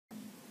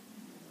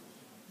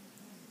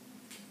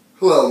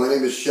Hello, my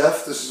name is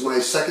Jeff. This is my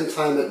second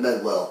time at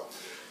MedWell.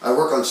 I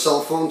work on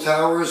cell phone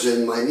towers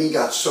and my knee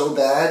got so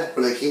bad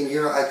when I came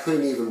here I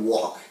couldn't even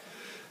walk.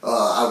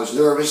 I was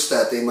nervous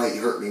that they might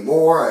hurt me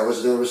more. I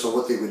was nervous on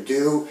what they would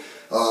do.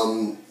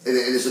 And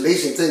it's an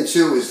amazing thing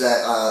too is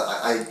that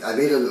I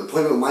made an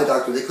appointment with my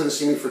doctor. They couldn't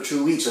see me for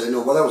 2 weeks. I didn't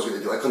know what I was going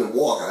to do. I couldn't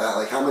walk.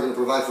 Like, how am I going to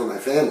provide for my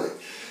family?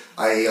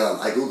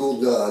 I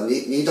Googled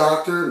knee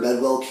doctor.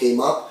 MedWell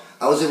came up.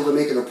 I was able to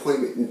make an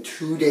appointment in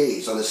 2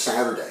 days on a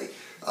Saturday.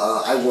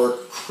 I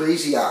work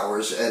crazy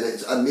hours, and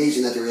it's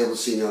amazing that they were able to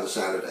see me on a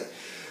Saturday.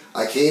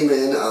 I came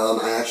in,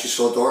 I actually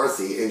saw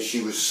Dorothy, and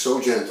she was so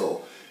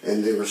gentle,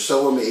 and they were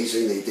so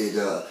amazing. They did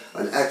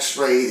an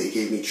x-ray, they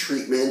gave me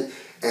treatment,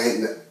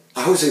 and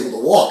I was able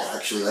to walk,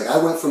 actually. Like, I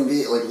went from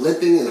being, like,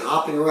 limping and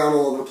hopping around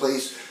all over the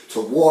place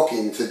to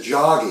walking to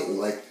jogging,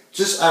 like,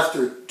 just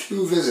after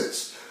 2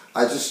 visits.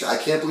 I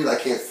can't believe I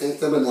can't thank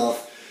them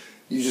enough.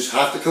 You just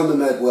have to come to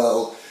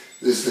MedWell.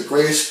 This is the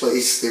greatest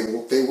place. They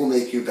will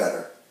make you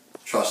better.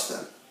 Trust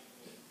them.